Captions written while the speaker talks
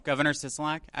Governor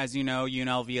Sisolak, as you know,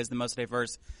 UNLV is the most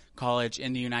diverse college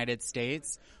in the United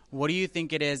States. What do you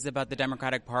think it is about the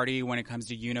Democratic Party when it comes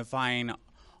to unifying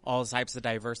all types of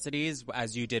diversities,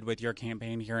 as you did with your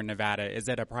campaign here in Nevada? Is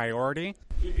it a priority?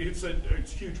 It's a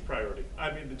huge priority.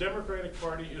 I mean, the Democratic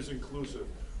Party is inclusive.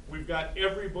 We've got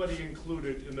everybody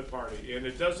included in the party, and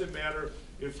it doesn't matter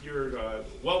if you're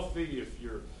wealthy, if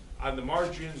you're on the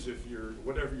margins, if you're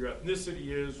whatever your ethnicity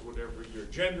is, whatever your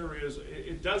gender is,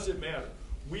 it doesn't matter.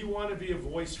 We want to be a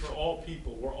voice for all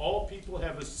people, where all people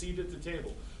have a seat at the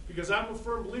table. Because I'm a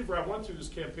firm believer, I went through this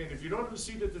campaign, if you don't have a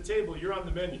seat at the table, you're on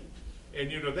the menu. And,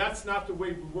 you know, that's not the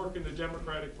way we work in the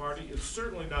Democratic Party. It's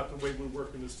certainly not the way we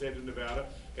work in the state of Nevada,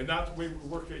 and not the way we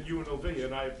work at UNLV.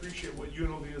 And I appreciate what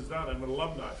UNLV has done. I'm an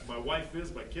alumni. My wife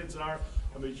is, my kids are.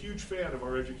 I'm a huge fan of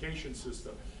our education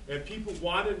system. And people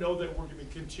want to know that we're going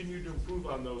to continue to improve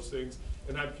on those things,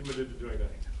 and I'm committed to doing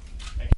that.